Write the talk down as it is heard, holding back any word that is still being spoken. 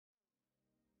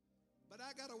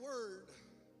I got a word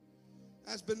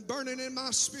that's been burning in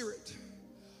my spirit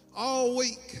all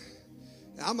week.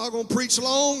 I'm not going to preach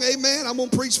long, amen. I'm going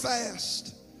to preach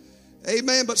fast,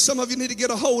 amen. But some of you need to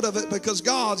get a hold of it because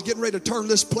God's getting ready to turn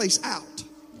this place out.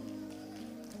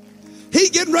 He's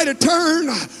getting ready to turn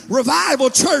Revival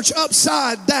Church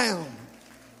upside down.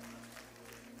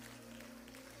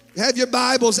 You have your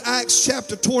Bibles, Acts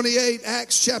chapter 28,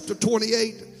 Acts chapter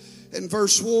 28 and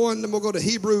verse 1. Then we'll go to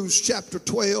Hebrews chapter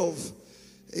 12.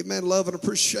 Amen. Love and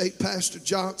appreciate Pastor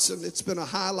Johnson. It's been a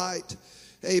highlight.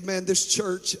 Amen. This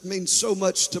church means so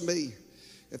much to me.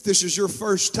 If this is your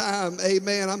first time,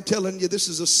 amen, I'm telling you, this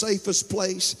is the safest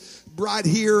place right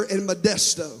here in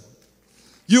Modesto.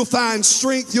 You'll find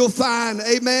strength. You'll find,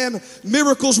 amen,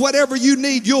 miracles, whatever you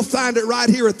need, you'll find it right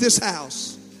here at this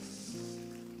house.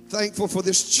 Thankful for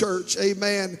this church,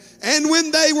 amen. And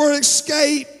when they were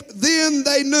escaped, then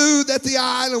they knew that the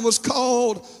island was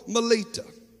called Melita.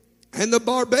 And the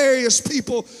barbarous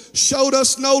people showed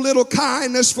us no little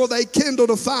kindness, for they kindled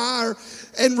a fire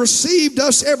and received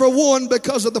us every one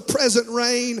because of the present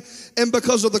rain and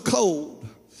because of the cold.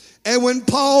 And when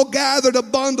Paul gathered a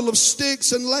bundle of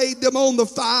sticks and laid them on the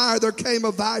fire, there came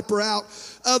a viper out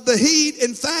of the heat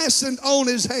and fastened on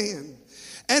his hand.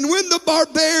 And when the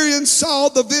barbarians saw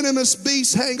the venomous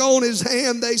beast hang on his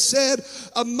hand, they said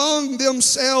among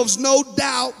themselves, no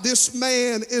doubt this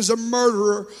man is a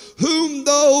murderer, whom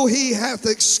though he hath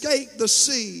escaped the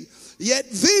sea, yet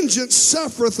vengeance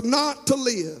suffereth not to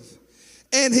live.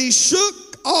 And he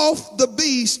shook off the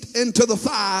beast into the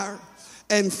fire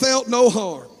and felt no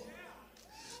harm.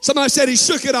 Somebody said he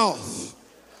shook it off.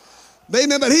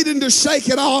 Amen, but he didn't just shake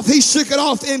it off, he shook it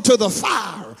off into the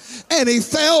fire. And he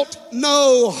felt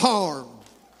no harm.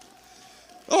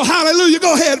 Oh, hallelujah.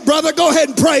 Go ahead, brother. Go ahead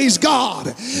and praise God.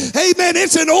 Amen.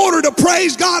 It's in order to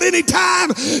praise God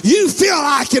anytime you feel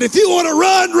like it. If you want to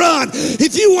run, run.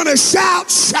 If you want to shout,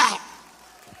 shout.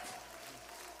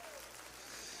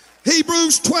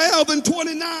 Hebrews 12 and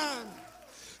 29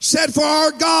 said, for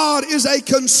our God is a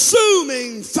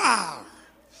consuming fire.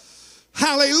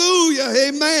 Hallelujah.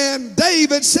 Amen.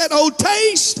 David said, oh,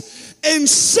 taste and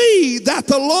see that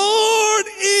the Lord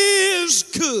is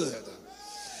good.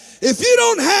 If you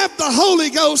don't have the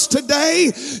Holy Ghost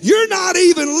today, you're not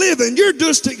even living, you're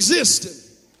just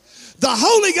existing. The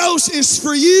Holy Ghost is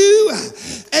for you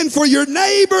and for your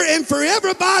neighbor and for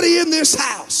everybody in this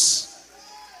house.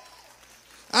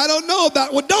 I don't know about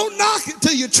it. Well, don't knock it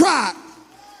till you try it.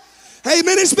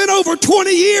 Amen. It's been over 20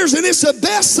 years and it's the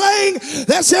best thing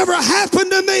that's ever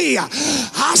happened to me.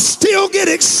 I still get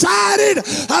excited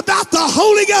about the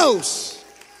Holy Ghost.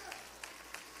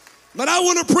 But I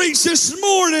want to preach this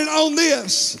morning on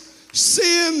this.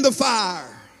 Send the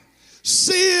fire.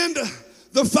 Send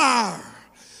the fire.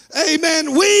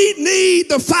 Amen. We need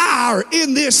the fire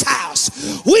in this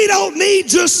house. We don't need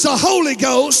just the Holy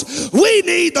Ghost. We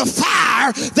need the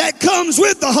fire that comes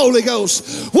with the Holy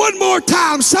Ghost. One more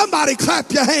time, somebody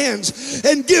clap your hands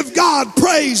and give God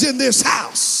praise in this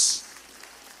house.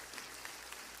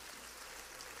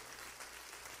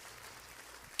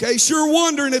 In case you're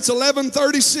wondering, it's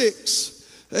 11:36.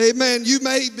 Amen. You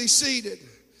may be seated.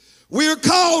 We are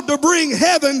called to bring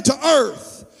heaven to earth.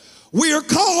 We are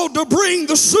called to bring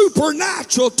the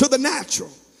supernatural to the natural,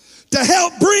 to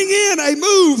help bring in a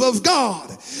move of God.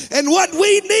 And what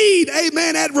we need,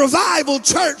 amen, at Revival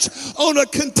Church on a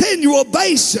continual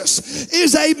basis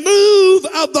is a move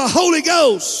of the Holy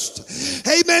Ghost.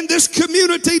 Amen. This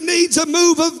community needs a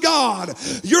move of God.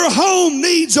 Your home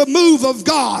needs a move of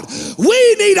God.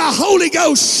 We need a Holy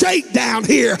Ghost shakedown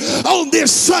here on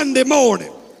this Sunday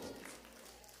morning.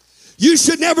 You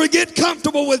should never get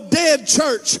comfortable with dead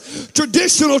church,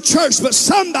 traditional church, but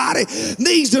somebody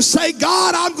needs to say,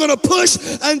 God, I'm going to push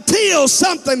until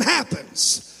something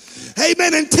happens.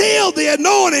 Amen. Until the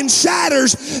anointing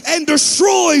shatters and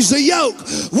destroys the yoke.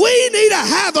 We need to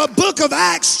have a Book of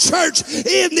Acts church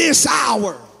in this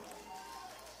hour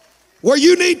where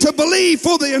you need to believe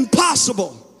for the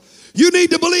impossible. You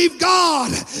need to believe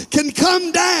God can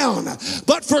come down.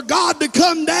 But for God to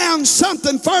come down,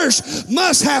 something first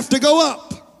must have to go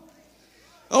up.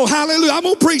 Oh, hallelujah. I'm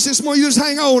going to preach this more. You just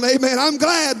hang on. Amen. I'm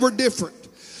glad we're different.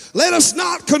 Let us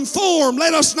not conform.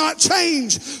 Let us not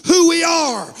change who we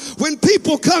are. When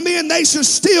people come in, they should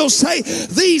still say,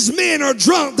 these men are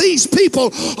drunk. These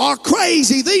people are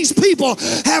crazy. These people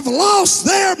have lost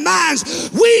their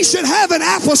minds. We should have an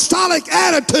apostolic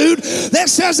attitude that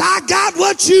says, I got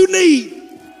what you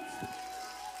need.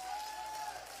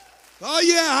 Oh,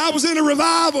 yeah, I was in a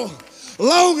revival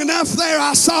long enough there,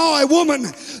 I saw a woman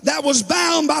that was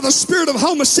bound by the spirit of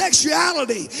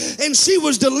homosexuality, and she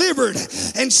was delivered,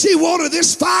 and she wanted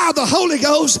this fire of the Holy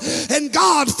Ghost, and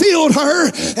God filled her,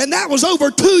 and that was over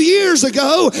 2 years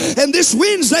ago. And this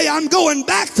Wednesday I'm going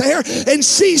back there, and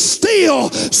she's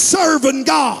still serving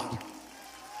God.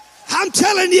 I'm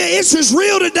telling you, it's as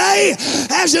real today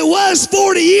as it was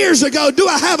 40 years ago. Do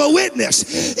I have a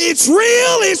witness? It's real,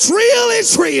 it's real,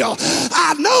 it's real.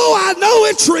 I know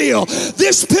it's real.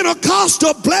 This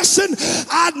Pentecostal blessing,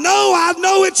 I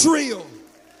know it's real.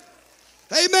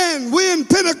 Amen. When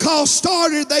Pentecost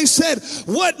started, they said,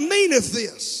 "What meaneth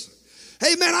this?"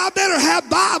 Amen. I better have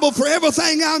Bible for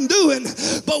everything I'm doing,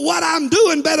 but what I'm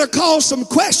doing better cause some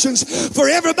questions for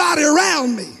everybody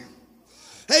around me.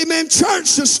 Amen. Church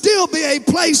should still be a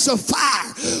place of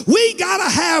fire. We got to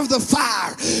have the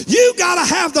fire. You got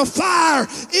to have the fire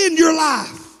in your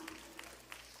life.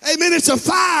 Amen. It's a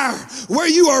fire where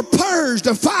you are purged.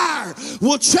 A fire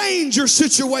will change your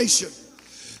situation.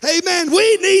 Amen.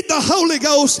 We need the Holy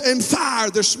Ghost and fire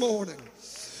this morning.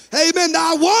 Amen.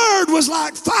 Thy word was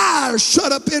like fire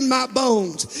shut up in my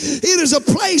bones. It is a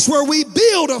place where we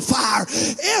build a fire.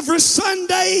 Every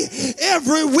Sunday,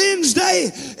 every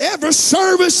Wednesday, every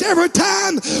service, every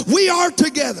time we are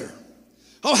together.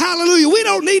 Oh, hallelujah. We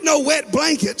don't need no wet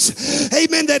blankets.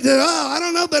 Amen. I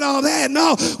don't know about all that.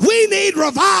 No, we need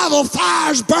revival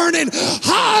fires burning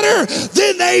hotter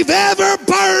than they've ever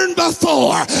burned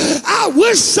before. I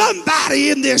wish somebody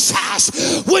in this house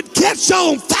would catch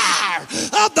on fire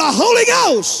of the Holy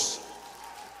Ghost.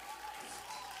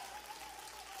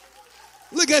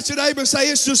 Look at your neighbor and say,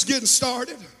 "It's just getting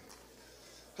started."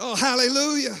 Oh,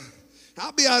 hallelujah.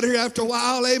 I'll be out here after a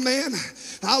while, amen.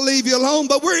 I'll leave you alone,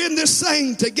 but we're in this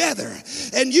thing together.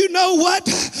 And you know what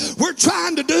we're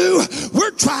trying to do?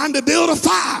 We're trying to build a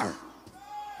fire.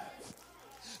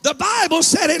 The Bible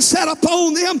said it set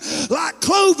upon them like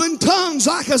cloven tongues,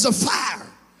 like as a fire.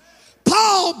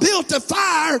 Paul built a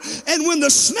fire, and when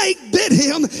the snake bit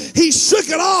him, he shook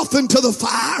it off into the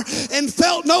fire and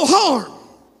felt no harm.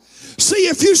 See,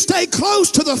 if you stay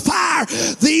close to the fire,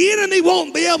 the enemy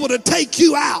won't be able to take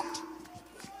you out.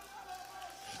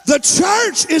 The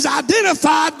church is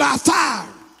identified by fire.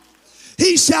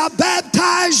 He shall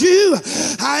baptize you.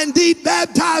 I indeed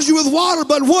baptize you with water,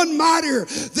 but one mightier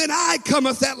than I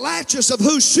cometh, that latches of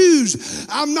whose shoes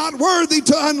I'm not worthy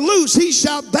to unloose. He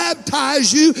shall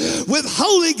baptize you with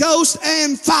Holy Ghost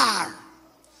and fire.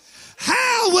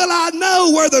 How will I know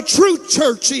where the true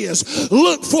church is?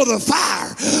 Look for the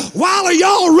fire. Why are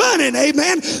y'all running?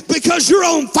 Amen. Because you're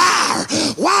on fire.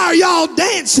 Why are y'all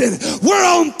dancing? We're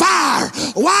on fire.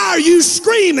 Why are you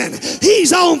screaming?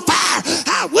 He's on fire.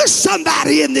 I wish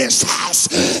somebody in this house,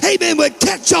 amen, would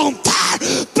catch on fire,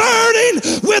 burning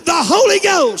with the Holy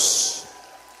Ghost.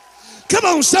 Come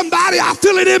on, somebody. I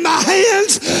feel it in my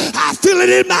hands. I feel it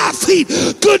in my feet.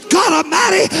 Good God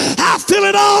Almighty, I feel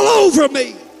it all over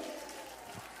me.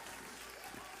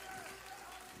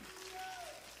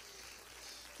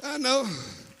 I know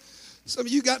some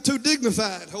of you got too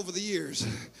dignified over the years.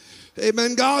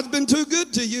 Amen. God's been too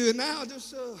good to you, and now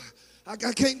I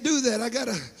can't do that. I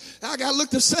gotta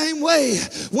look the same way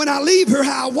when I leave here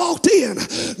how I walked in.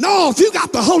 No, if you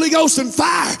got the Holy Ghost and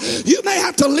fire, you may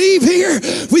have to leave here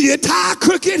with your tie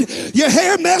crooked, your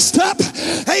hair messed up.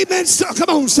 Amen. So, come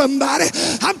on, somebody.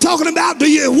 I'm talking about,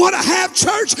 do you want to have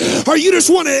church, or you just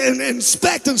want to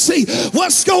inspect and see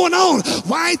what's going on?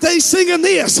 Why ain't they singing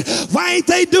this? Why ain't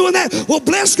they doing that? Well,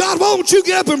 bless God, why don't you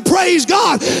get up and praise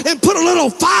God and put a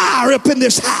little fire up in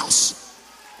this house?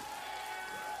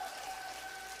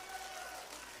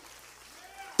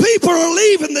 People are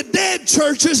leaving the dead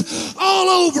churches all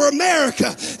over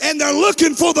America, and they're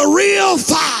looking for the real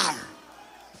fire.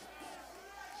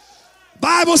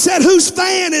 Bible said, whose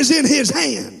fan is in his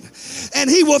hand, and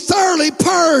he will thoroughly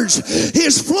purge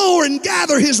his floor and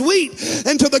gather his wheat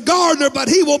into the gardener, but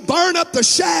he will burn up the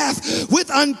shaft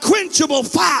with unquenchable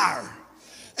fire.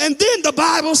 And then the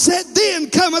Bible said,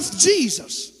 then cometh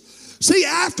Jesus. See,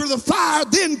 after the fire,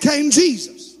 then came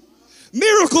Jesus.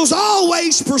 Miracles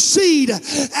always proceed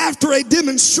after a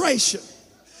demonstration.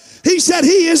 He said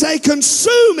he is a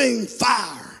consuming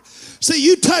fire. See,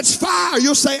 you touch fire,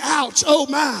 you'll say, ouch, oh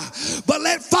my. But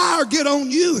let fire get on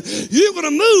you. You're going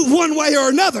to move one way or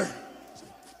another.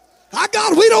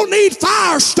 God, we don't need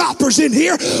fire stoppers in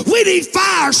here. We need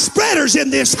fire spreaders in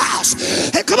this house.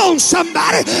 Hey, come on,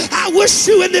 somebody. I wish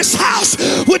you in this house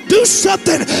would do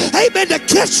something, amen, to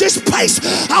catch this place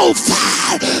on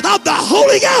fire of the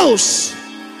Holy Ghost.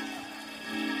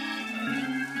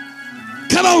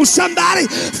 Come on, somebody.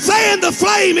 Fan the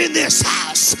flame in this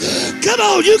house. Come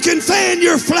on, you can fan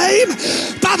your flame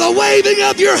by the waving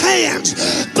of your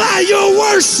hands, by your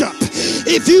worship.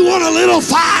 If you want a little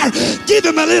fire, give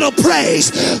him a little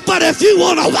praise. But if you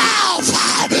want a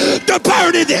wildfire to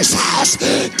burn in this house,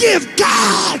 give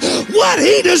God what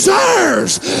he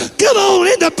deserves. Come on,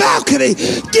 in the balcony,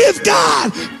 give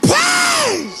God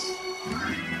praise.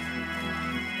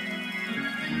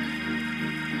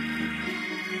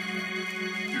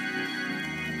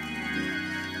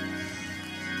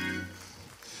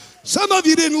 Some of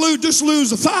you didn't just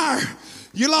lose the fire.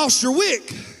 You lost your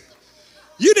wick.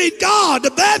 You need God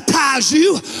to baptize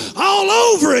you all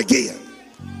over again.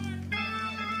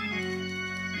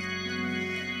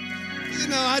 You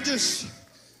know, I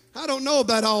don't know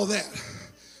about all that.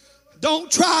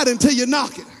 Don't try it until you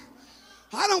knock it.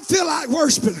 I don't feel like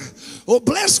worshiping. Well,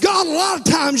 bless God, a lot of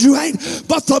times you ain't.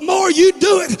 But the more you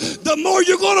do it, the more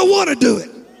you're going to want to do it.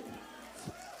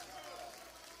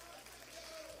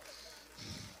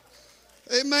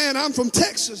 Amen. I'm from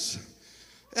Texas,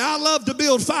 and I love to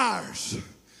build fires,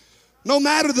 no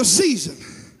matter the season.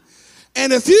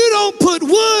 And if you don't put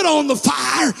wood on the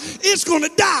fire, it's going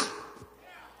to die.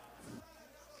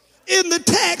 In the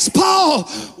text, Paul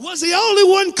was the only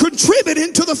one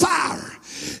contributing to the fire.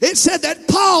 It said that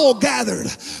Paul gathered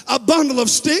a bundle of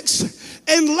sticks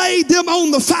and laid them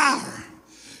on the fire.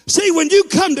 See, when you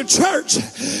come to church,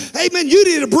 amen, you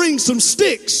need to bring some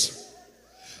sticks.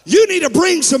 You need to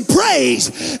bring some praise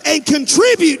and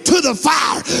contribute to the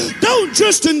fire. Don't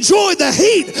just enjoy the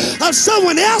heat of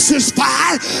someone else's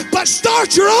fire, but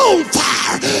start your own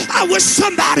fire. I wish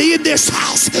somebody in this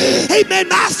house, amen,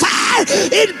 my fire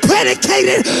isn't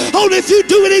predicated on if you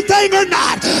do anything or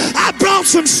not. I brought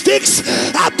some sticks,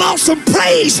 I bought some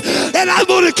praise, and I'm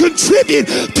going to contribute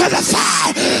to the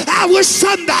fire. I wish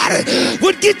somebody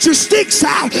would get your sticks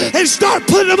out and start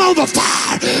putting them on the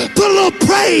fire. Put a little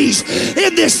praise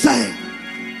in this thing.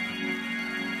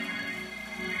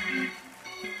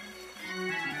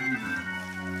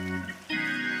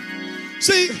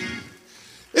 See,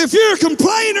 if you're a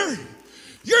complainer,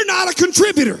 you're not a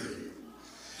contributor.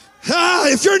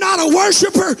 If you're not a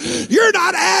worshiper, you're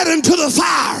not adding to the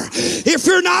fire. If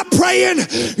you're not praying,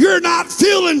 you're not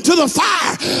fueling to the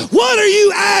fire. What are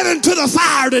you adding to the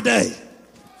fire today?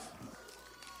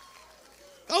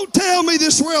 Don't tell me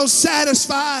this world's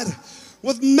satisfied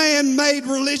with man-made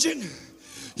religion.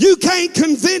 You can't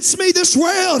convince me this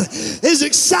world is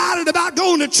excited about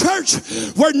going to church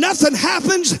where nothing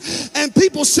happens and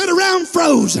people sit around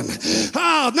frozen.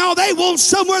 No, they want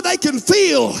somewhere they can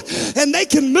feel and they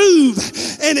can move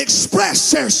and express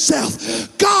themselves.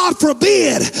 God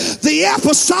forbid the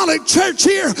apostolic church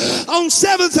here on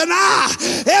 7th and I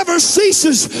ever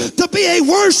ceases to be a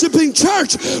worshiping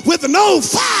church with no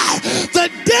fire.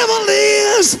 The devil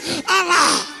is a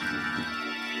lie.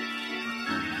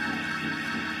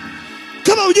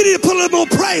 Come on, you need to put a little more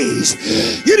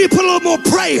praise. You need to put a little more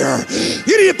prayer.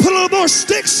 You need to put a little more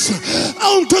sticks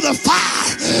onto the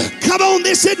fire. Come on,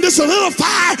 this isn't just a little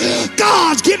fire.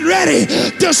 God's getting ready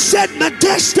to set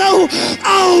Modesto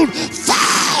on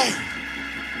fire.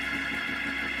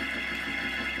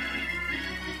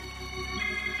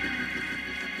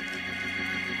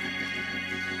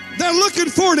 They're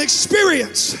looking for an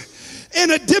experience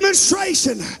and a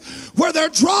demonstration where they're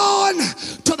drawn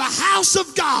to the house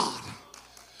of God.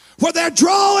 Where they're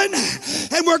drawing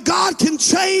and where God can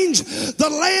change the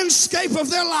landscape of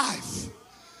their life.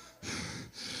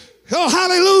 Oh,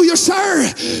 hallelujah,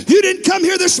 sir. You didn't come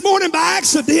here this morning by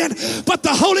accident, but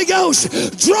the Holy Ghost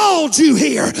drawed you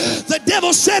here. The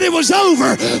devil said it was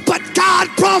over, but God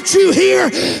brought you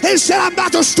here and said, I'm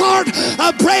about to start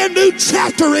a brand new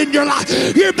chapter in your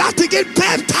life. You're about to get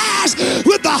baptized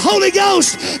with the Holy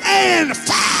Ghost and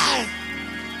fire.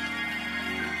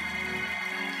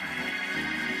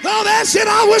 Oh, that's it.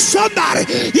 I wish somebody,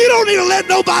 you don't need to let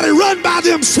nobody run by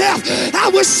themselves. I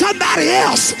wish somebody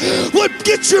else would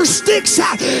get your sticks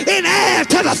out and add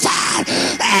to the fire.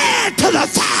 Add to the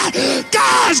fire.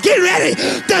 God's getting ready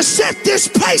to set this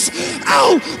place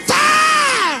on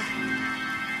fire.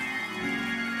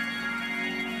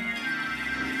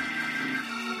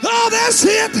 Oh, that's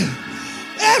it.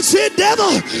 That's it,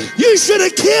 devil. You should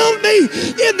have killed me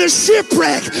in the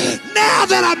shipwreck. Now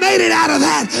that I made it out of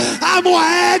that, I'm going to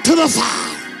add to the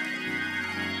fire.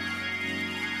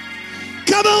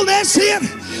 Come on, that's it.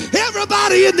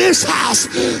 Everybody in this house,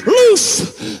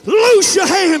 loose your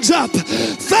hands up.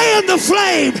 Fan the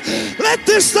flame. Let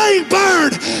this thing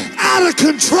burn out of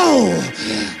control.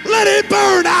 Let it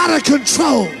burn out of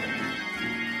control.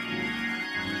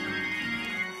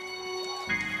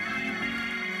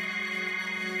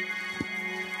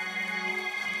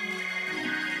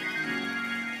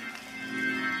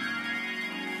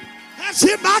 That's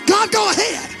it, my God. Go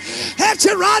ahead. That's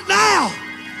it right now.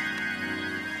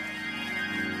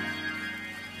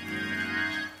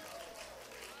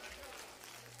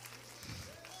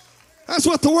 That's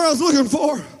what the world's looking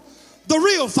for. The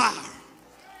real fire.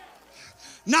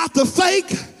 Not the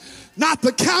fake, not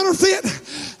the counterfeit.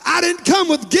 I didn't come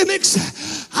with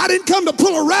gimmicks. I didn't come to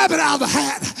pull a rabbit out of the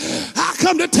hat. I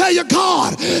come to tell you,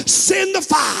 God, send the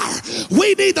fire.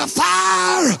 We need the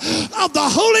fire of the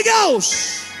Holy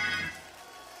Ghost.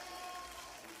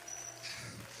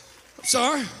 I'm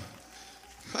sorry.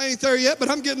 I ain't there yet, but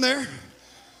I'm getting there.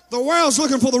 The world's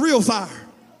looking for the real fire.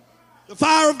 The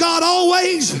fire of God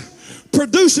always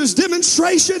produces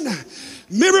demonstration,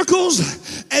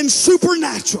 miracles, and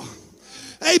supernatural.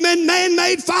 Amen.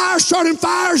 Man-made fires, starting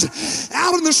fires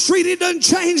out in the street, it doesn't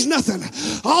change nothing.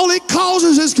 All it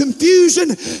causes is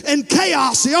confusion and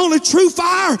chaos. The only true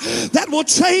fire that will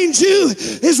change you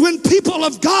is when people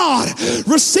of God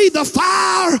receive the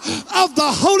fire of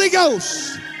the Holy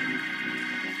Ghost.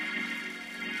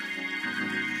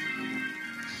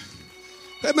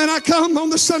 Amen. I come on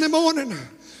this Sunday morning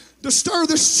to stir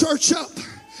this church up,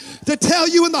 to tell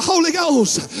you in the Holy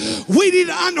Ghost, we need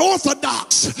an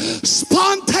unorthodox,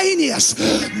 spontaneous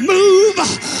move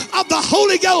of the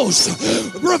Holy Ghost.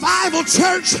 Revival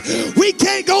church, we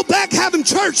can't go back having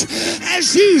church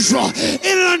as usual.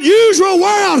 In an unusual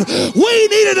world, we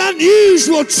need an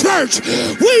unusual church.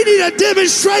 We need a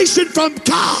demonstration from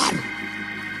God.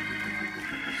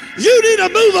 You need a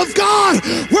move of God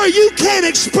where you can't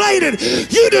explain it.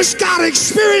 You just got to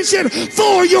experience it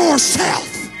for yourself.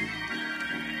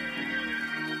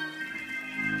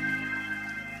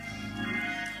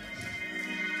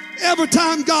 Every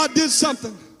time God did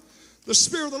something, the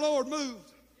Spirit of the Lord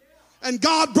moved. And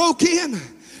God broke in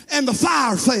and the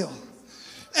fire fell.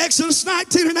 Exodus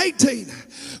 19 and 18.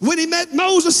 When he met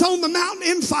Moses on the mountain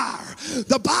in fire,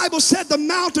 the Bible said the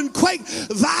mountain quaked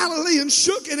violently and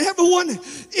shook, and everyone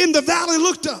in the valley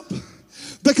looked up.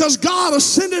 Because God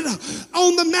ascended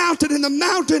on the mountain, and the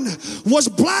mountain was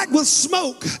black with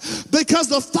smoke because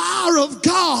the fire of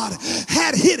God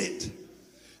had hit it.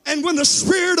 And when the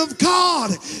Spirit of God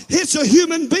hits a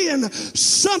human being,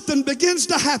 something begins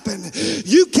to happen.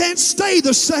 You can't stay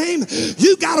the same.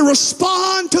 You got to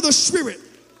respond to the Spirit.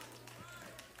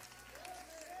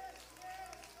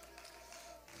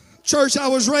 Church I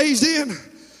was raised in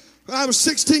when I was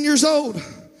 16 years old.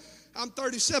 I'm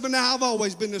 37 now. I've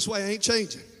always been this way. I ain't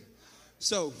changing.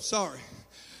 So, sorry.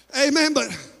 Amen.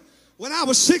 But when I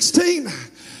was 16,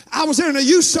 I was there in a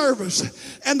youth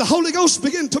service, and the Holy Ghost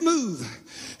began to move.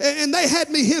 And they had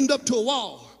me hemmed up to a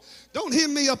wall. Don't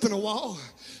hem me up in a wall.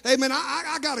 Amen.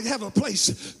 I got to have a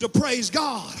place to praise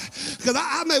God, because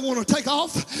I may want to take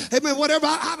off. Amen. Whatever.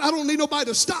 I don't need nobody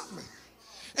to stop me.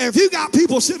 And if you got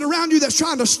people sitting around you that's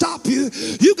trying to stop you,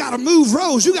 you got to move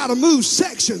rows. You got to move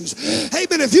sections.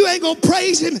 Amen. If you ain't going to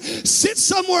praise him, sit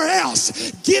somewhere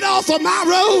else. Get off of my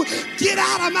road. Get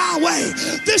out of my way.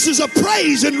 This is a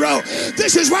praising road.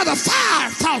 This is where the fire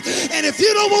falls. And if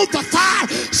you don't want the fire,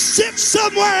 sit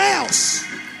somewhere else.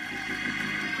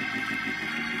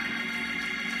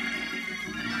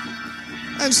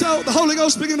 And so the Holy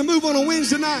Ghost began to move on a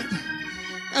Wednesday night.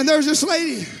 And there's this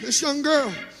lady, this young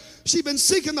girl. She'd been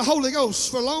seeking the Holy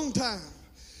Ghost for a long time,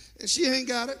 and she ain't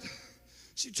got it.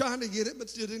 She's trying to get it, but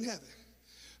still didn't have it.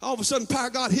 All of a sudden, power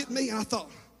of God hit me, and I thought,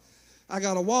 I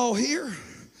got a wall here.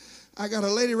 I got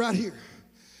a lady right here.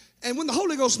 And when the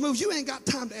Holy Ghost moves, you ain't got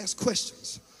time to ask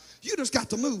questions. You just got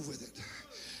to move with it.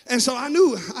 And so I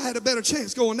knew I had a better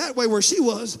chance going that way where she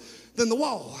was than the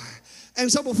wall. And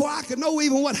so before I could know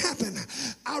even what happened,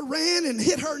 I ran and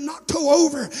hit her, knocked her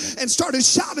over, and started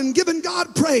shouting, giving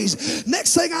God praise.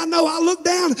 Next thing I know, I look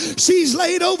down, she's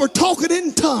laid over talking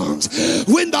in tongues.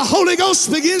 When the Holy Ghost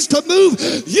begins to move,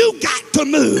 you got to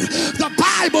move. The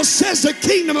Bible says the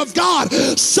kingdom of God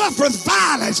suffereth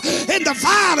violence, and the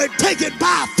violent take it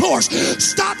by force.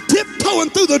 Stop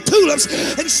tiptoeing through the tulips,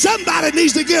 and somebody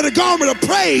needs to get a garment of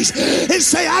praise and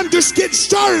say, I'm just getting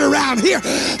started around here.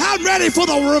 I'm ready for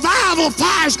the revival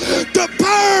fires to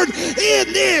burn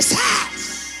in this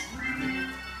house.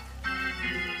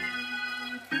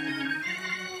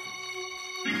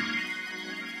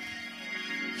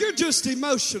 You're just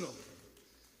emotional.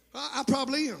 I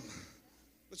probably am.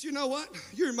 But you know what?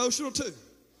 You're emotional too.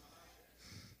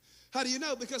 How do you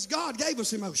know? Because God gave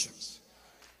us emotions.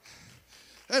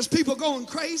 There's people going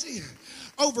crazy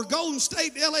over Golden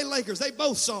State and LA Lakers. They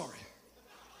both sorry.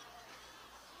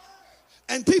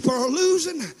 And people are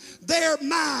losing their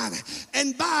mind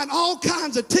and buying all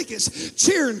kinds of tickets,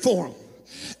 cheering for them.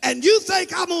 And you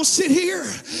think I'm going to sit here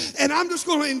and I'm just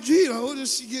going to,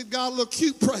 just give God a little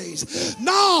cute praise.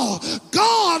 No,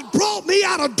 God brought me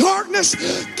out of darkness.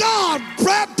 God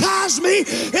baptized me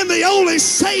in the only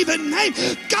saving name.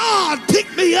 God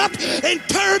picked me up and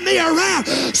turned me around.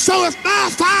 So if my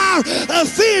fire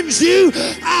offends you,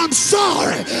 I'm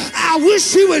sorry. I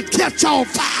wish you would catch on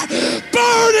fire,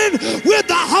 burning with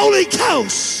the Holy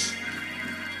Ghost.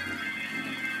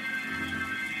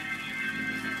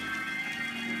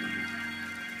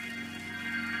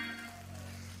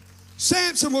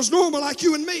 Samson was normal like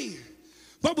you and me.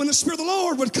 But when the Spirit of the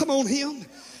Lord would come on him,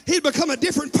 he'd become a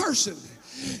different person.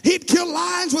 He'd kill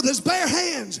lions with his bare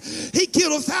hands. He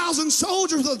killed 1,000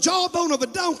 soldiers with the jawbone of a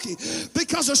donkey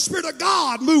because the Spirit of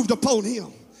God moved upon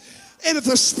him. And if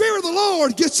the Spirit of the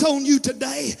Lord gets on you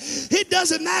today, it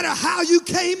doesn't matter how you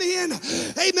came in,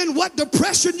 amen, what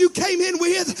depression you came in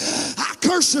with. I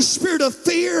curse the spirit of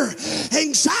fear,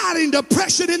 anxiety, and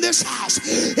depression in this house.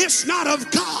 It's not of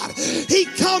God. He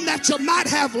come that you might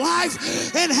have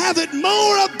life and have it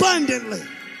more abundantly.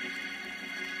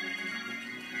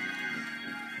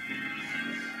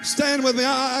 Stand with me.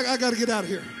 I got to get out of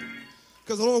here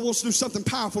because the Lord wants to do something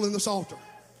powerful in this altar.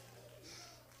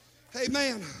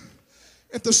 Amen.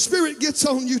 If the Spirit gets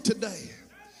on you today,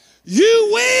 you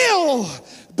will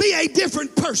be a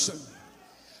different person.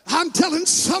 I'm telling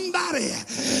somebody,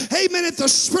 amen, if the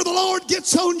Spirit of the Lord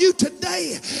gets on you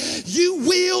today, you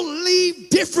will leave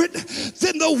different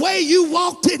than the way you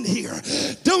walked in here.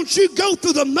 Don't you go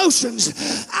through the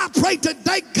motions. I pray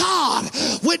today God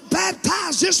would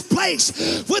baptize this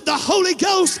place with the Holy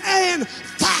Ghost and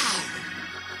fire.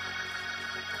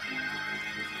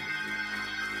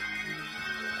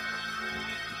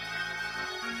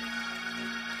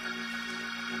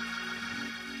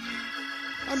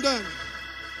 I'm done.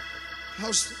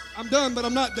 I'm done, but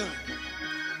I'm not done.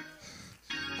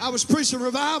 I was preaching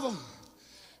revival,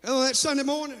 and on that Sunday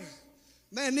morning,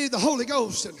 man needed the Holy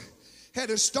Ghost and had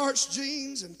his starched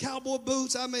jeans and cowboy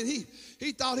boots. I mean,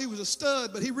 he thought he was a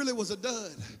stud, but he really was a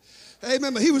dud.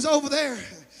 Amen. But he was over there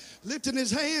lifting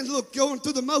his hands, look, going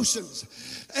through the motions.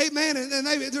 Amen. And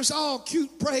there's all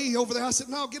cute praying over there. I said,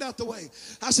 no, get out the way.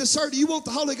 I said, sir, do you want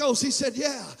the Holy Ghost? He said,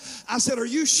 yeah. I said, are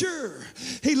you sure?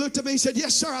 He looked at me and said,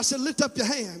 yes, sir. I said, lift up your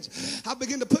hands. I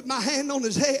began to put my hand on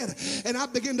his head and I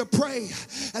began to pray.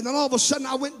 And then all of a sudden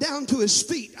I went down to his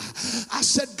feet. I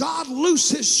said, God, loose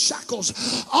his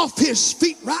shackles off his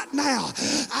feet right now.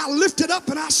 I lifted up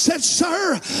and I said,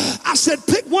 sir, I said,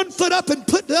 pick one foot up and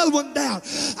put the other one down.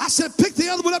 I said, pick the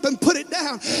other one up and put it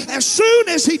down. As soon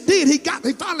as he did, he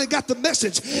finally got the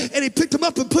message and he picked them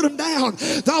up and put them down.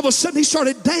 Then all of a sudden he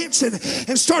started dancing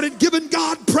and started giving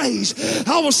God praise.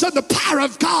 All of a sudden the power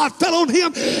of God fell on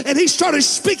him and he started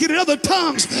speaking in other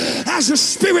tongues as the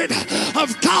Spirit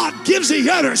of God gives the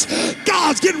utterance.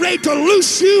 God's getting ready to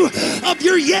loose you of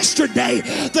your yesterday.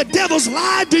 The devil's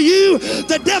lied to you.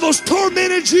 The devil's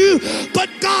tormented you. But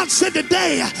God said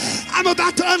today, I'm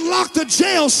about to unlock the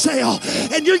jail cell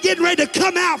and you're getting ready to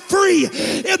come out free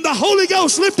in the Holy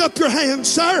Ghost. Lift up your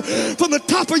hands, sir, from the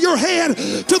top of your head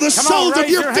to the soles of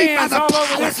your feet by the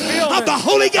power of the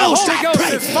Holy Ghost. I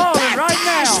pray,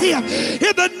 baptize him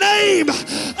in the name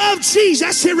of Jesus.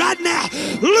 That's it right now.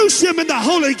 Loose him in the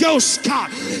Holy Ghost, God.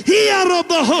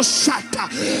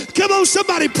 Come on,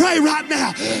 somebody pray right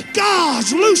now.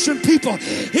 God's loosing people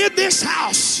in this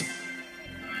house.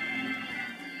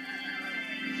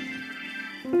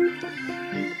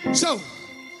 So,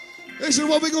 this is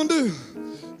what we're going to do.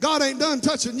 God ain't done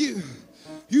touching you.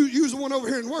 You was the one over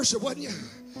here in worship, wasn't you?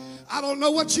 I don't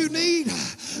know what you need,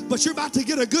 but you're about to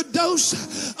get a good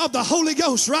dose of the Holy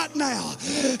Ghost right now.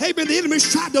 Amen. The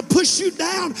enemy's tried to push you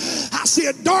down. I see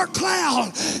a dark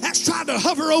cloud that's trying to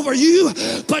hover over you,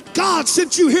 but God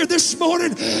sent you here this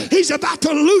morning. He's about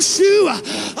to loose you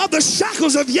of the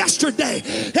shackles of yesterday.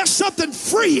 There's something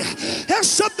free.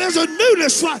 There's a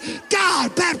newness.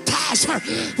 God, baptize her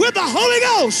with the Holy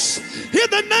Ghost in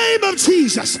the name of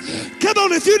Jesus. Come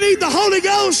on, if you need the Holy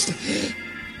Ghost,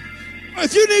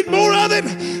 if you need more of it,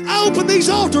 I open these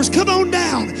altars. Come on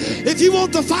down. If you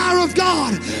want the fire of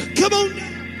God, come on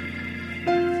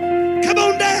down. Come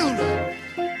on down.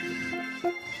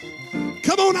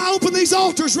 Come on, I open these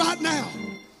altars right now.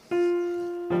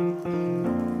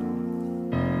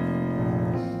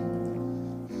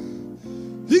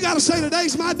 You got to say,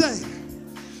 today's my day.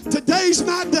 Today's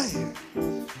my day.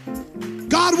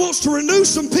 God wants to renew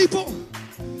some people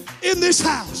in this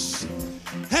house.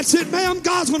 That's it, ma'am.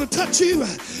 God's going to touch you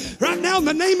right now in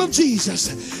the name of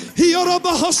Jesus.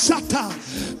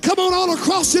 Come on all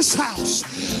across this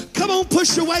house. Come on,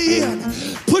 push your way in.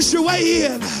 push your way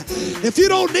in. If you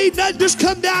don't need nothing, just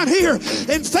come down here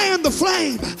and fan the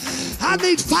flame. I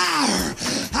need fire.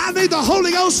 I need the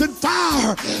Holy Ghost and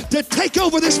fire to take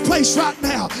over this place right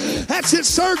now. That's it,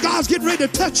 sir. God's getting ready to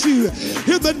touch you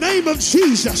in the name of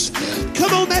Jesus.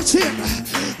 Come on, that's it.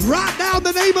 Right now in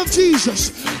the name of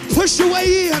Jesus. Push your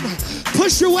way in.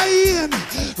 Push your way in.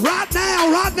 Right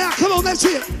now, right now. Come on, that's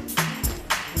it.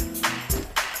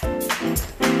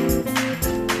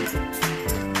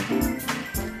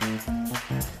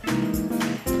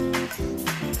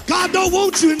 God don't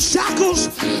want you in shackles.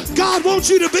 God wants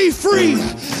you to be free.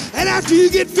 And after you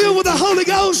get filled with the Holy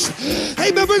Ghost,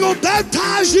 amen, we're going to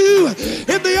baptize you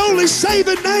in the only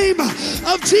saving name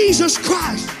of Jesus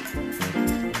Christ.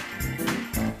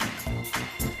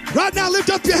 Right now, lift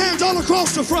up your hands all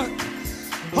across the front.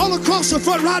 All across the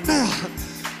front right now.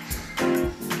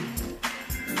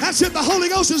 That's it. The Holy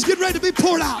Ghost is getting ready to be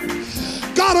poured out.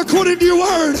 God, according to your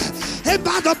word, and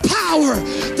by the power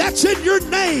that's in your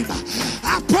name,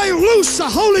 I pray loose the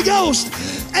Holy Ghost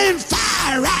and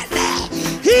fire right now.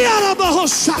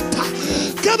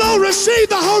 Come on, receive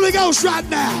the Holy Ghost right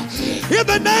now. In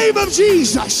the name of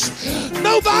Jesus.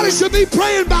 Nobody should be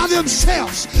praying by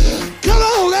themselves. Come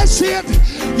on, that's it.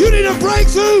 You need a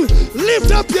breakthrough.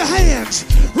 Lift up your hands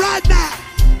right now.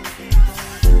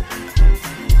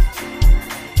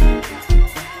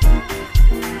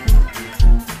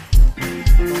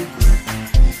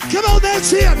 Come on,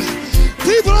 that's it.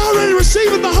 People are already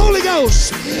receiving the Holy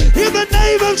Ghost. In the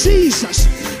name of Jesus.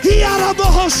 In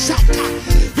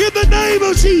the name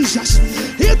of Jesus.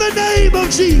 In the name of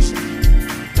Jesus.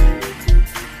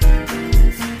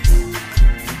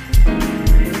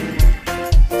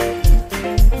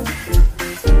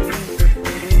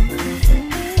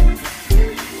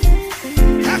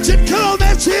 That's it. Come on,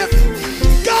 that's it.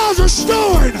 God's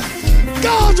restoring.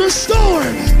 God's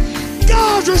restoring.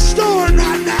 God's restoring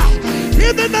right now.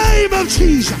 In the name of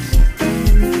Jesus.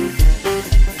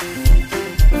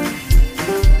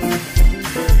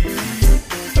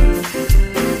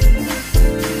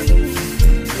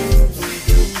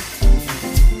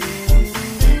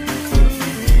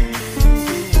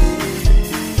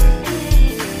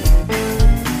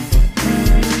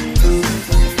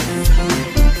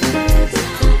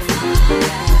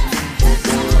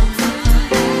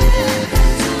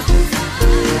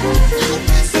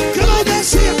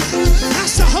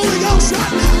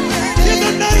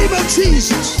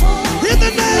 Jesus. In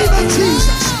the name of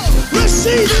Jesus.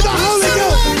 Receive the Holy